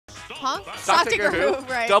Huh? Stocktaker who?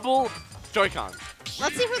 Right. Double Joy-Con.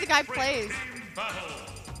 Let's see who the guy plays.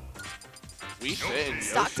 Wii Fit and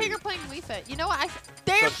Stocktaker playing Wii Fit. You know what?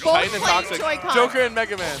 They're So both Titan and playing Toxic. Joy-Con. Joker and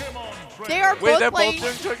Mega Man. They are Wait, both they're playing.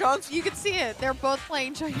 both doing Joy-Cons? You can see it. They're both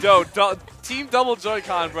playing Joy-Con. Yo, Team Double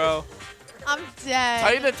Joy-Con, bro. I'm dead.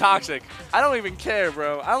 Titan and Toxic. I don't even care,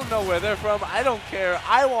 bro. I don't know where they're from. I don't care.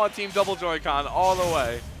 I want Team Double Joy-Con all the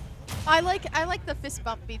way. I like the fist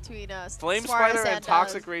bump between Flamespider Suarez and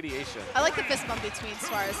Toxic Radiation. I like the fist bump between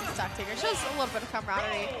Suarez and Stocktaker. It shows a little bit of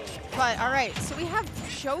camaraderie. But all right, so we have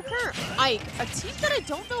Joker, Ike, a team that I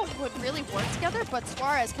don't know would really work together, but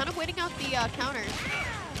Suarez kind of waiting out the counters.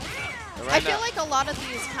 Right I feel like a lot of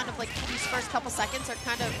these kind of like these first couple seconds are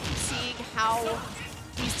kind of seeing how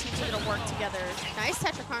these teams are gonna work together. Nice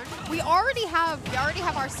Tetrakarn. We already have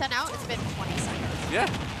our sent out. It's been 20 seconds. Yeah.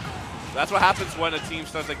 That's what happens when a team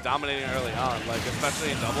starts like dominating early on, like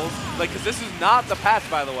especially in doubles. Like, because this is not the patch,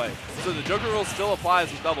 by the way. So the Joker rule still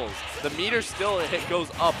applies with doubles. The meter still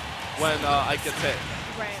goes up when Ike gets hit.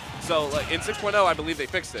 Right. So like in 6.0, I believe they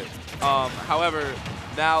fixed it. However,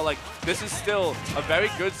 now like this is still a very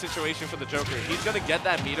good situation for the Joker. He's gonna get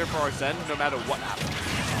that meter for Arsene no matter what happens.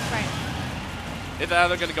 Right. It's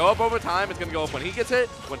either gonna go up over time, it's gonna go up when he gets hit,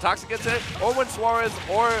 when Toxic gets hit, or when Suarez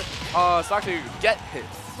or Stocktaker get hit.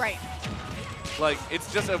 Right. Like,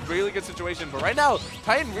 it's just a really good situation. But right now,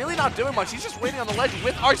 Titan really not doing much. He's just waiting on the ledge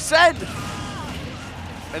with Arsene.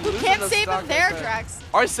 And Who can't save him there, Drax?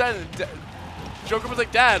 Arsene, Joker was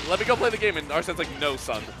like, Dad, let me go play the game. And Arsene's like, no,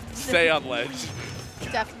 son. Stay on ledge.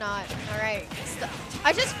 Def not. All right.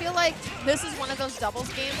 I just feel like this is one of those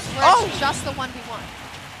doubles games where it's just the 1v1.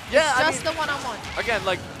 Yeah, Just the one-on-one. Again,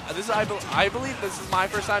 like, this is, I believe this is my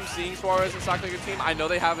first time seeing Suarez and Stocktaker team. I know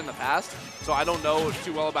they have in the past, so I don't know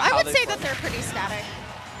too well about how they I would say that they're pretty static.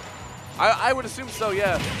 I would assume so,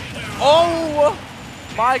 yeah. Oh,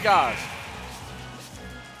 my gosh.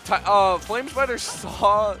 Flamespider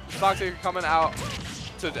saw Stocktaker coming out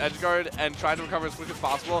to edge guard and tried to recover as quick as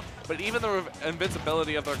possible, but even the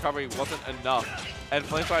invincibility of the recovery wasn't enough, and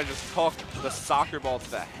Flamespider just took the soccer ball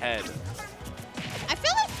to the head. I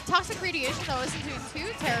feel like Toxic Radiation, though, isn't doing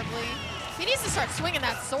too terribly. He needs to start swinging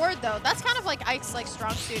that sword, though. That's kind of like Ike's like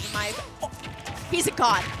strong suit in my... Oh, he's a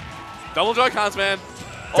god. Double Joy-Cons, man.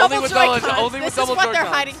 Double only with Joy-Cons. only with double This is what Joy-Cons. they're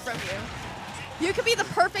hiding from you. You could be the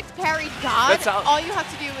perfect parry god. All you have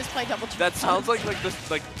to do is play double Joy-Cons. That sounds like this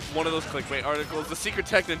one of those clickbait articles. The secret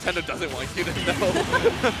tech Nintendo doesn't want you to know.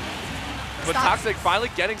 But Toxic finally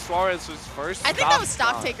getting Suarez his first. I think that was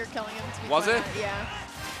Stocktaker killing him. Was it? Yeah.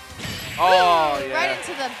 Oh, Ooh, yeah. Right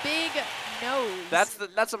into the big nose. That's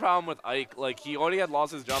the problem with Ike. Like, he already had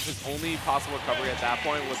lost his jump. His only possible recovery at that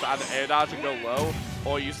point was to either air dodge and go low,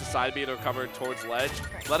 or use the side B to recover towards ledge.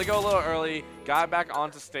 Right. Let it go a little early, got back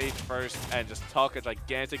onto stage first, and just took a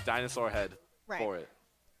gigantic dinosaur head for it.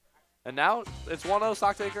 And now it's 1-0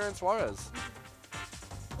 Stocktaker and Suarez.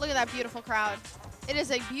 Look at that beautiful crowd. It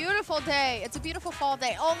is a beautiful day. It's a beautiful fall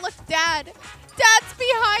day. Oh, look, Dad. Dad's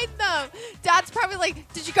behind them. Dad's probably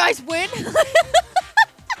like, did you guys win?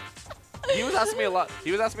 He was asking me a lot.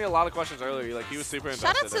 He was asking me a lot of questions earlier. Like, he was super invested.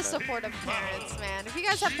 Shout out to supportive parents, man. If you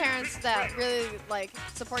guys have parents that really like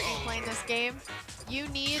support you playing this game, you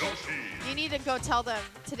need to go tell them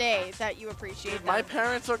today that you appreciate them. My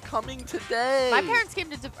parents are coming today. My parents came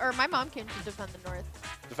to, or my mom came to defend the North.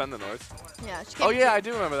 Defend the North? Yeah. She came Oh yeah, I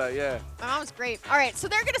do remember that. Yeah. My mom's great. All right, so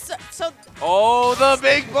they're gonna Oh, the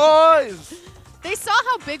big boys! They saw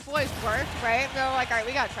how big boys work, right? They're like, all right,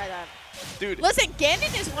 we gotta try that. Dude. Listen,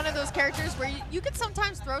 Ganon is one of those characters where you could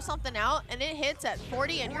sometimes throw something out and it hits at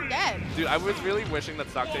 40 and you're dead. Dude, I was really wishing that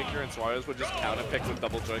Stocktaker and Suarez would just counter pick with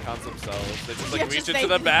double Joy-Cons themselves. They just like reach into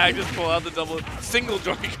the bag, just pull out the single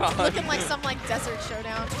Joy-Con. Looking like some like desert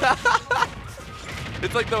showdown.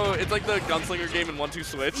 It's like the gunslinger game in 1-2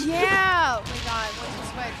 switch. Yeah. Oh my god,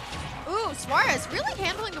 1-2 switch. Ooh, Suarez really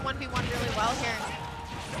handling the 1v1 really well here.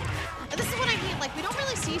 And this is what I mean, like, we don't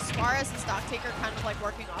really see Suarez and Stocktaker kind of, like,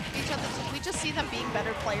 working off of each other. So we just see them being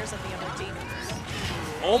better players than the other team.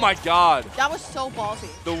 Oh, my God. That was so ballsy.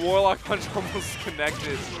 The Warlock Punch almost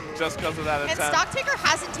connected just because of that attempt. And Stocktaker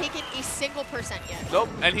hasn't taken a single percent yet. Nope,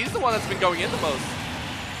 and he's the one that's been going in the most.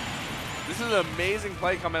 This is an amazing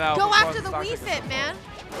play coming out. Go after the Wii Fit, man.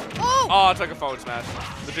 Oh! Oh, it took a forward smash.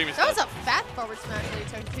 The dream is That was a fat forward smash that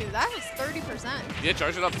he took, too. That was 30%. Yeah,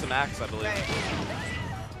 charge it up to max, I believe. Right.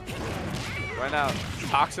 Right now,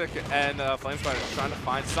 Toxic and Flamespider trying to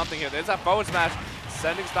find something here. There's that forward smash,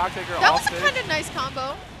 sending Stocktaker off. That was a kind of nice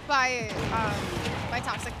combo by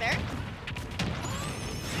Toxic there.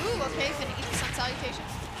 Ooh, okay, gonna eat the sun salutation.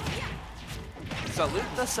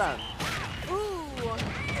 Salute the sun. Ooh.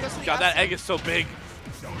 God, that egg is so big.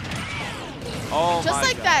 Oh Just my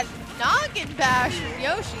like God. that noggin bash from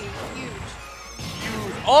Yoshi. Huge.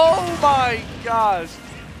 Oh my gosh.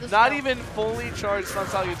 This Not go. even fully charged Sun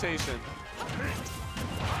Salutation.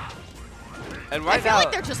 And I right feel now,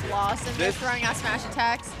 like they're just lost and they're throwing out smash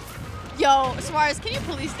attacks. Yo, Suarez, can you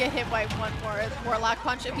please get hit by one more Warlock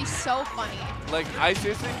punch? It'd be so funny. like, I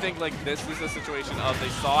seriously think like this is a situation of they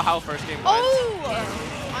saw how first game went.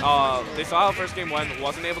 Oh! They saw how first game went,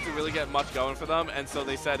 wasn't able to really get much going for them, and so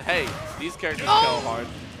they said, hey, these characters go hard.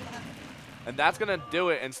 And that's going to do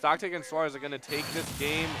it, and Stocktaker and Suarez are going to take this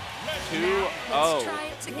game 2-0. Try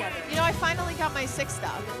it together. You know, I finally got my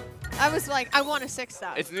 6-stop. I was like, I want a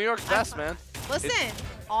 6-stop. It's New York's best, man. Listen,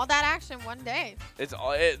 all that action one day.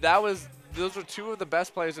 Those were two of the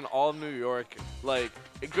best players in all of New York. Like,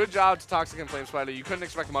 a good job to Toxic and Flamespider. You couldn't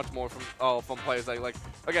expect much more from players like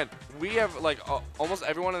again, we have like almost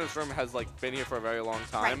everyone in this room has like been here for a very long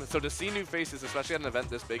time. Right. So to see new faces, especially at an event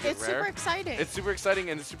this big, It's is rare. super exciting. It's super exciting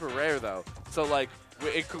and it's super rare though. So like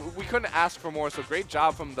we couldn't ask for more. So great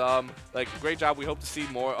job from them. Like great job. We hope to see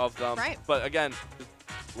more of them. Right. But again,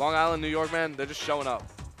 Long Island, New York, man, they're just showing up.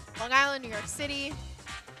 Long Island, New York City.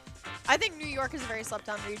 I think New York is a very slept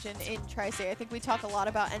on region in Tri-State. I think we talk a lot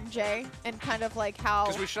about NJ and kind of like how.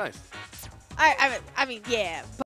 Because we're nice. I mean, yeah.